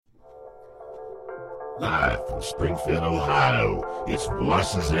Live from Springfield, Ohio, it's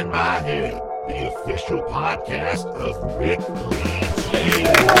Voices in My Head, the official podcast of Rick Lee James.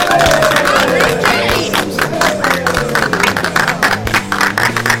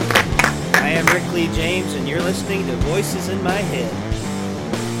 I am Rick Lee James, and you're listening to Voices in My Head.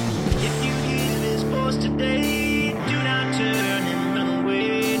 If you hear this voice today, do not turn and run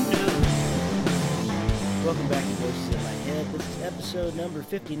away, no. Welcome back to Voices in My Head. This is episode number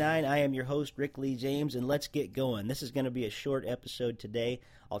 59. I am your host, Rick Lee James, and let's get going. This is going to be a short episode today.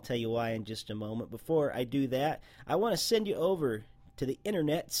 I'll tell you why in just a moment. Before I do that, I want to send you over to the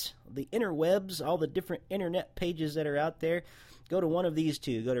internets, the interwebs, all the different internet pages that are out there. Go to one of these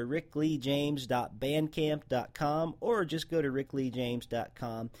two. Go to rickleejames.bandcamp.com or just go to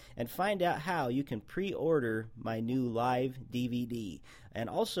rickleejames.com and find out how you can pre-order my new live DVD. And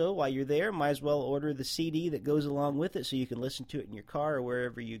also, while you're there, might as well order the CD that goes along with it so you can listen to it in your car or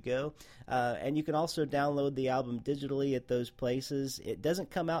wherever you go. And you can also download the album digitally at those places. It doesn't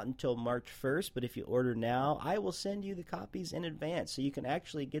come out until March 1st, but if you order now, I will send you the copies in advance so you can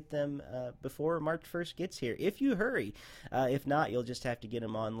actually get them before March 1st gets here, if you hurry. If not, you'll just have to get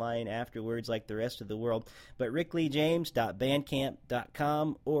them online afterwards like the rest of the world. But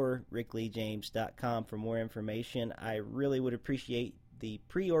rickleejames.bandcamp.com or rickleejames.com for more information. I really would appreciate the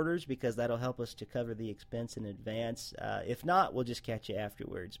pre-orders because that'll help us to cover the expense in advance. If not, we'll just catch you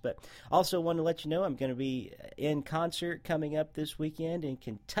afterwards. But also want to let you know I'm going to be in concert coming up this weekend in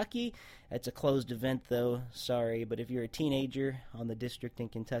Kentucky. It's a closed event, though. Sorry, but if you're a teenager on the district in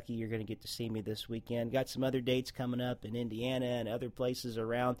Kentucky, you're going to get to see me this weekend. Got some other dates coming up in Indiana and other places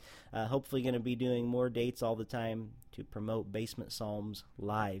around. Hopefully going to be doing more dates all the time to promote Basement Psalms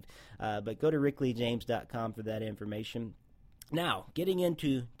live. But go to rickleejames.com for that information. Now, getting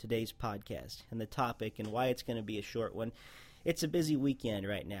into today's podcast and the topic and why it's going to be a short one. It's a busy weekend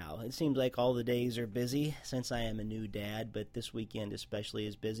right now. It seems like all the days are busy since I am a new dad, but this weekend especially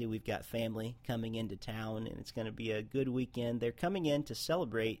is busy. We've got family coming into town, and it's going to be a good weekend. They're coming in to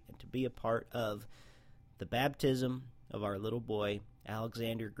celebrate and to be a part of the baptism of our little boy,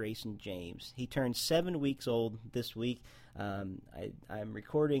 Alexander Grayson James. He turned 7 weeks old this week. I'm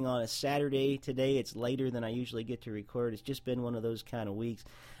recording on a Saturday today. It's later than I usually get to record. It's just been one of those kind of weeks.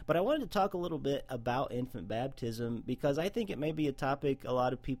 But I wanted to talk a little bit about infant baptism because I think it may be a topic a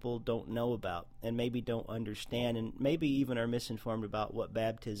lot of people don't know about and maybe don't understand and maybe even are misinformed about what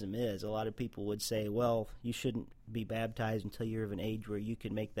baptism is. A lot of people would say, well, you shouldn't be baptized until you're of an age where you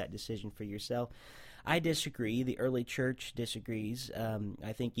can make that decision for yourself. I disagree. The early church disagrees.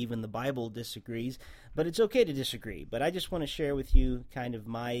 I think even the Bible disagrees. But it's okay to disagree. But I just want to share with you kind of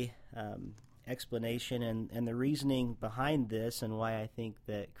my explanation and the reasoning behind this and why I think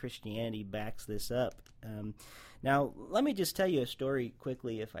that Christianity backs this up. Now, let me just tell you a story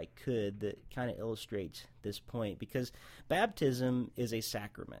quickly, if I could, that kind of illustrates this point. Because baptism is a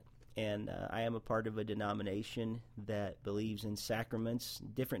sacrament. And I am a part of a denomination that believes in sacraments.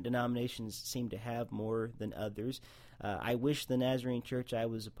 Different denominations seem to have more than others. I wish the Nazarene Church I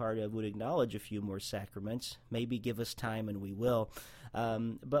was a part of would acknowledge a few more sacraments. Maybe give us time and we will.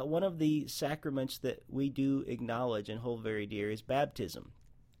 But one of the sacraments that we do acknowledge and hold very dear is baptism.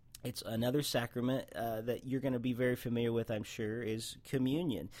 It's another sacrament that you're going to be very familiar with, I'm sure, is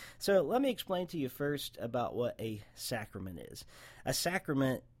communion. So let me explain to you first about what a sacrament is. A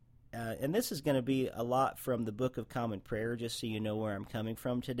sacrament, and this is going to be a lot from the Book of Common Prayer, just so you know where I'm coming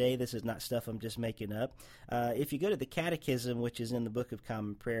from today. This is not stuff I'm just making up. If you go to the Catechism, which is in the Book of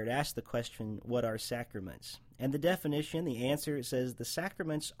Common Prayer, it asks the question, what are sacraments? And the definition, the answer, it says, the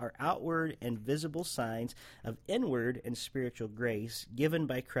sacraments are outward and visible signs of inward and spiritual grace given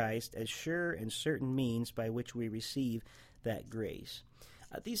by Christ as sure and certain means by which we receive that grace.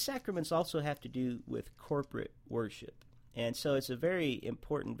 These sacraments also have to do with corporate worship. And so it's a very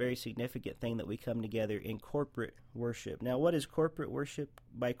important, very significant thing that we come together in corporate worship. Now, what is corporate worship?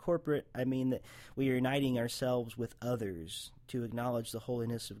 By corporate, I mean that we are uniting ourselves with others to acknowledge the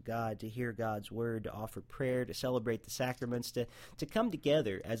holiness of God, to hear God's word, to offer prayer, to celebrate the sacraments, to come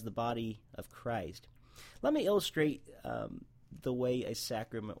together as the body of Christ. Let me illustrate the way a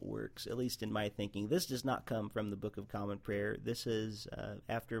sacrament works, at least in my thinking. This does not come from the Book of Common Prayer. This is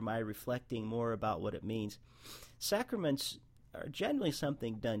after my reflecting more about what it means. Sacraments are generally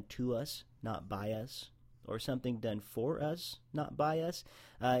something done to us, not by us, or something done for us, not by us.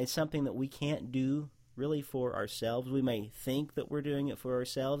 It's something that we can't do really for ourselves. We may think that we're doing it for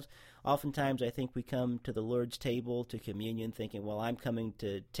ourselves. Oftentimes I think we come to the Lord's table, to communion, thinking, well, I'm coming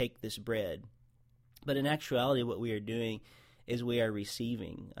to take this bread. But in actuality, what we are doing is we are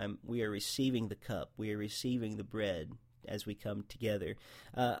receiving the cup. We are receiving the bread as we come together.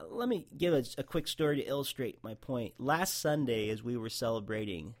 Let me give a quick story to illustrate my point. Last Sunday, as we were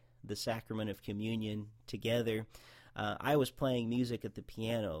celebrating the sacrament of communion together, I was playing music at the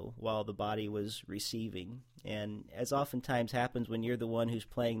piano while the body was receiving. And as oftentimes happens when you're the one who's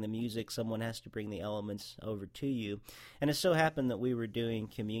playing the music, someone has to bring the elements over to you. And it so happened that we were doing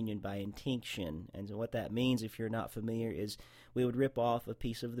communion by intinction. And so what that means, if you're not familiar, is we would rip off a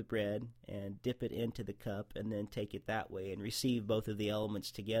piece of the bread and dip it into the cup and then take it that way and receive both of the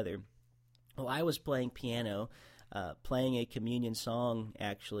elements together. Well, I was playing piano, playing a communion song,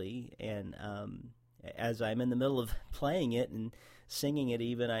 actually, and as I'm in the middle of playing it and singing it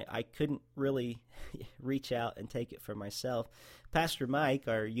even, I couldn't really reach out and take it for myself. Pastor Mike,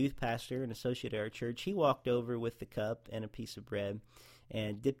 our youth pastor and associate at our church, he walked over with the cup and a piece of bread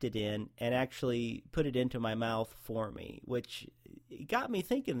and dipped it in and actually put it into my mouth for me, which got me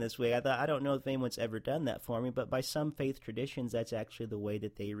thinking this way. I thought, I don't know if anyone's ever done that for me, but by some faith traditions, that's actually the way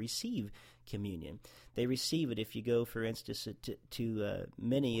that they receive communion. They receive it. If you go, for instance, to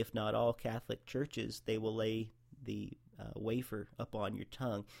many, if not all, Catholic churches, they will lay the wafer up on your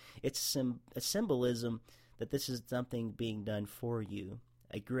tongue. It's a symbolism that this is something being done for you,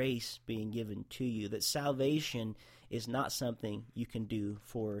 a grace being given to you, that salvation is not something you can do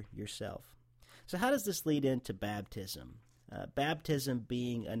for yourself. So how does this lead into baptism? Baptism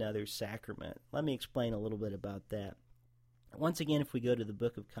being another sacrament. Let me explain a little bit about that. Once again, if we go to the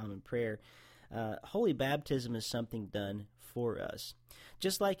Book of Common Prayer, holy baptism is something done for us.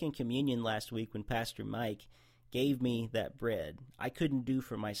 Just like in communion last week when Pastor Mike gave me that bread, I couldn't do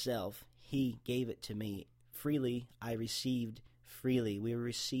for myself. He gave it to me freely. I received freely. We were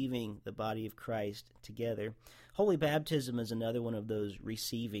receiving the body of Christ together. Holy baptism is another one of those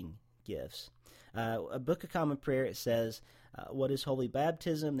receiving gifts. A Book of Common Prayer, it says, what is holy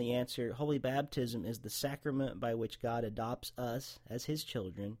baptism? The answer, holy baptism is the sacrament by which God adopts us as his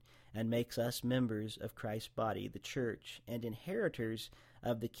children and makes us members of Christ's body, the church, and inheritors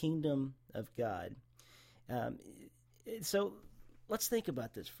of the kingdom of God. So let's think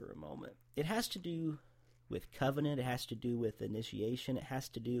about this for a moment. It has to do with covenant. It has to do with initiation. It has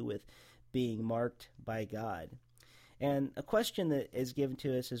to do with being marked by God. And a question that is given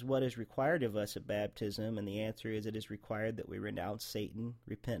to us is, what is required of us at baptism? And the answer is, it is required that we renounce Satan,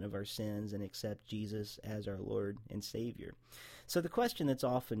 repent of our sins, and accept Jesus as our Lord and Savior. So the question that's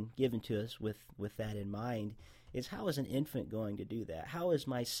often given to us with that in mind is, how is an infant going to do that? How is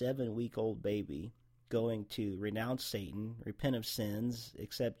my 7-week-old baby going to renounce Satan, repent of sins,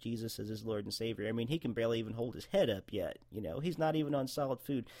 accept Jesus as his Lord and Savior? I mean, he can barely even hold his head up yet. He's not even on solid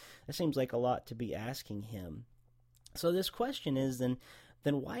food. That seems like a lot to be asking him. So this question is, then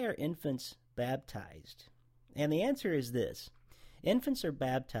why are infants baptized? And the answer is this. Infants are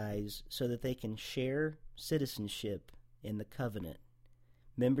baptized so that they can share citizenship in the covenant,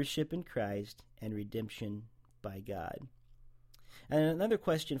 membership in Christ, and redemption by God. And another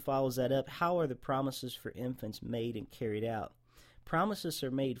question follows that up. How are the promises for infants made and carried out? Promises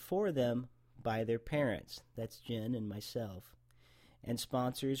are made for them by their parents. That's Jen and myself. And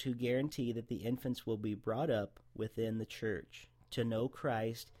sponsors who guarantee that the infants will be brought up within the church to know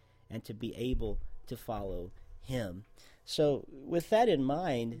Christ and to be able to follow him. So with that in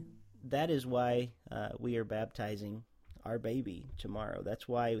mind, that is why we are baptizing our baby tomorrow. That's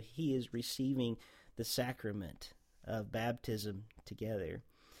why he is receiving the sacrament of baptism together.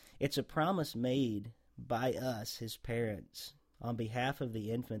 It's a promise made by us, his parents, on behalf of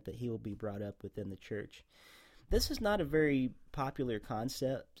the infant that he will be brought up within the church. This is not a very popular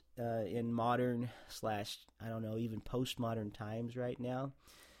concept in modern / even postmodern times right now,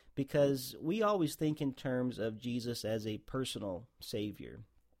 because we always think in terms of Jesus as a personal Savior.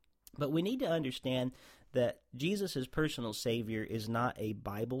 But we need to understand that Jesus as personal Savior is not a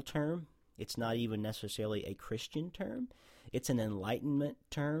Bible term. It's not even necessarily a Christian term. It's an Enlightenment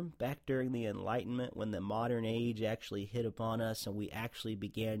term. Back during the Enlightenment, when the modern age actually hit upon us and we actually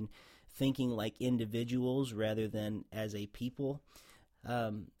began thinking like individuals rather than as a people,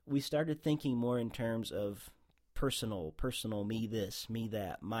 we started thinking more in terms of personal, me this, me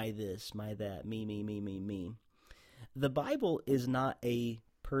that, my this, my that, me. The Bible is not a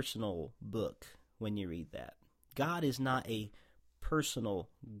personal book when you read that. God is not a personal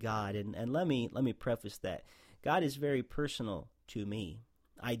God, and let me preface that. God is very personal to me.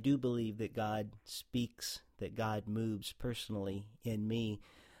 I do believe that God speaks, that God moves personally in me,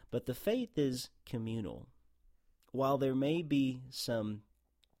 but the faith is communal. While there may be some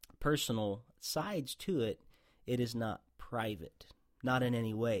personal sides to it, it is not private. not in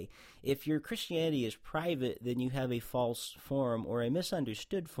any way. If your Christianity is private, then you have a false form or a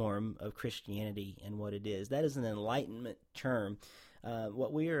misunderstood form of Christianity and what it is. That is an enlightenment term.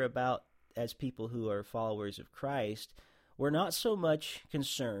 What we are about as people who are followers of Christ, we're not so much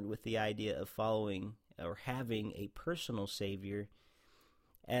concerned with the idea of following or having a personal Savior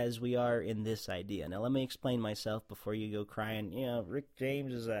as we are in this idea. Now, let me explain myself before you go crying, Rick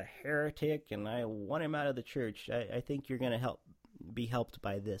James is a heretic and I want him out of the church. I think you're going to be helped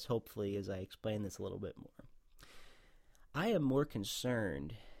by this, hopefully, as I explain this a little bit more. I am more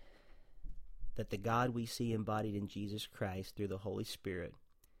concerned that the God we see embodied in Jesus Christ through the Holy Spirit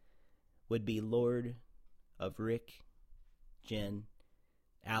would be Lord of Rick, Jen,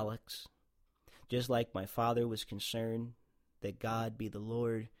 Alex, just like my father was concerned that God be the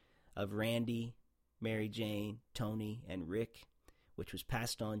Lord of Randy, Mary Jane, Tony, and Rick, which was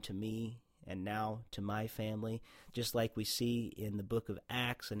passed on to me and now to my family, just like we see in the book of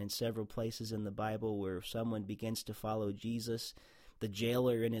Acts and in several places in the Bible where someone begins to follow Jesus, the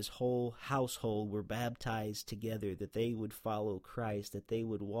jailer and his whole household were baptized together, that they would follow Christ, that they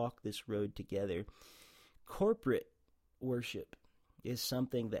would walk this road together. Corporate worship is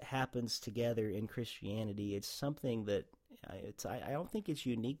something that happens together in Christianity. It's something that I don't think it's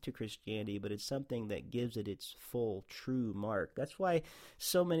unique to Christianity, but it's something that gives it its full, true mark. That's why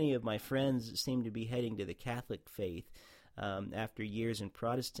so many of my friends seem to be heading to the Catholic faith after years in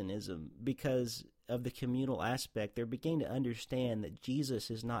Protestantism because of the communal aspect. They're beginning to understand that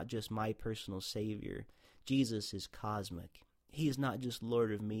Jesus is not just my personal Savior. Jesus is cosmic. He is not just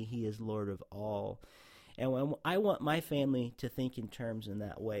Lord of me. He is Lord of all. And I want my family to think in terms in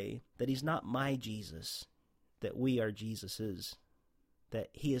that way, that he's not my Jesus, that we are Jesus's, that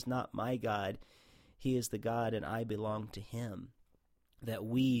he is not my God, he is the God and I belong to him, that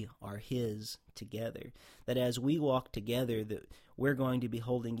we are his together, that as we walk together, that we're going to be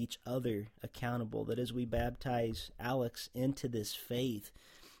holding each other accountable, that as we baptize Alex into this faith,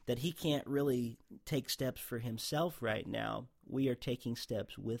 that he can't really take steps for himself right now. We are taking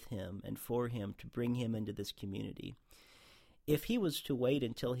steps with him and for him to bring him into this community. If he was to wait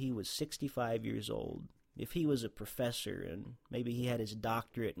until he was 65 years old, if he was a professor and maybe he had his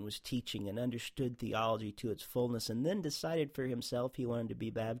doctorate and was teaching and understood theology to its fullness and then decided for himself he wanted to be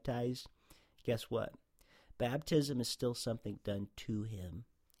baptized, guess what? Baptism is still something done to him.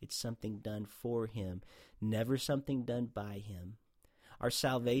 It's something done for him, never something done by him. Our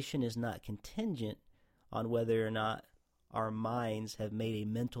salvation is not contingent on whether or not our minds have made a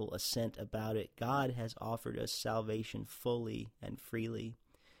mental assent about it. God has offered us salvation fully and freely.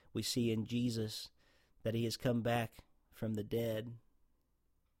 We see in Jesus that he has come back from the dead,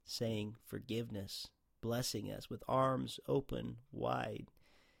 saying forgiveness, blessing us with arms open wide,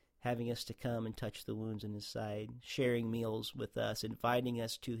 having us to come and touch the wounds in his side, sharing meals with us, inviting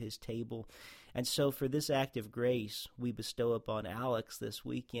us to his table. And so for this act of grace we bestow upon Alex this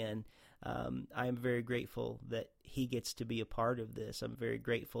weekend, I am very grateful that he gets to be a part of this. I'm very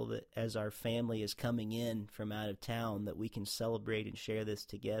grateful that as our family is coming in from out of town, that we can celebrate and share this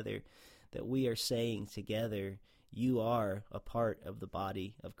together, that we are saying together, you are a part of the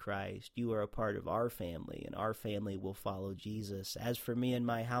body of Christ. You are a part of our family, and our family will follow Jesus. As for me and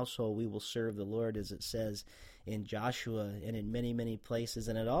my household, we will serve the Lord, as it says in Joshua and in many, many places.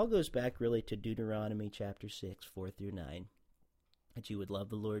 And it all goes back really to Deuteronomy chapter 6, 4 through 9, that you would love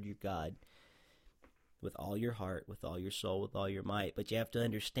the Lord your God with all your heart, with all your soul, with all your might. But you have to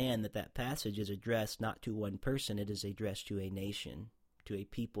understand that that passage is addressed not to one person, it is addressed to a nation, to a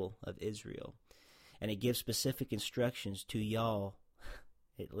people of Israel. And it gives specific instructions to y'all.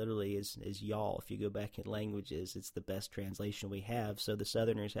 It literally is y'all. If you go back in languages, it's the best translation we have, so the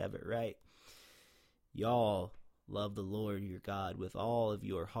Southerners have it right. Y'all love the Lord your God with all of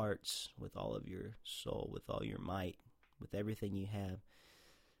your hearts, with all of your soul, with all your might, with everything you have.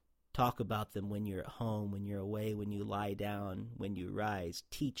 Talk about them when you're at home, when you're away, when you lie down, when you rise.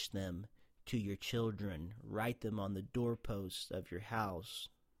 Teach them to your children. Write them on the doorposts of your house,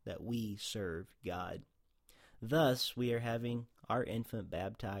 that we serve God. Thus, we are having our infant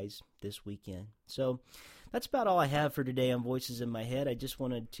baptized this weekend. So that's about all I have for today on Voices in My Head. I just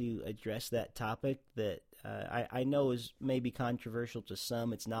wanted to address that topic that I know is maybe controversial to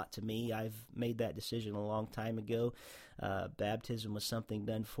some. It's not to me. I've made that decision a long time ago. Baptism was something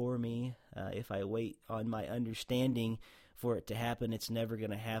done for me. If I wait on my understanding for it to happen, it's never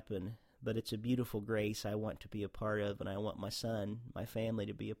going to happen. But it's a beautiful grace I want to be a part of, and I want my son, my family,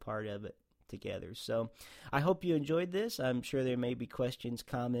 to be a part of it together. So I hope you enjoyed this. I'm sure there may be questions,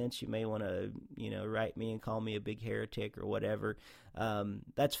 comments. You may want to, write me and call me a big heretic or whatever.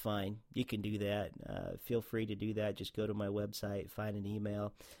 That's fine. You can do that. Feel free to do that. Just go to my website, find an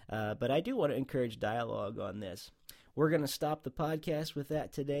email. But I do want to encourage dialogue on this. We're going to stop the podcast with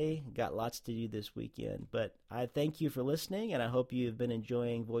that today. Got lots to do this weekend. But I thank you for listening, and I hope you've been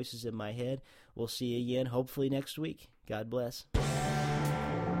enjoying Voices in My Head. We'll see you again, hopefully next week. God bless.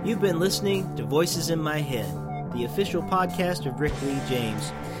 You've been listening to Voices in My Head, the official podcast of Rick Lee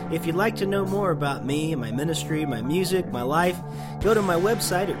James. If you'd like to know more about me, my ministry, my music, my life, go to my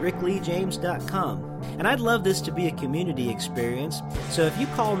website at rickleejames.com. And I'd love this to be a community experience, so if you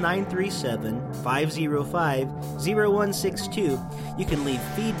call 937-505-0162, you can leave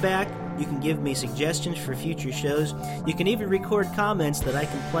feedback, you can give me suggestions for future shows, you can even record comments that I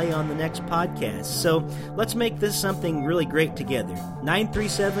can play on the next podcast. So let's make this something really great together.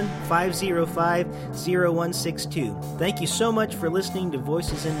 937-505-0162. Thank you so much for listening to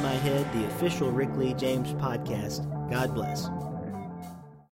Voices in My Head, the official Rick Lee James podcast. God bless.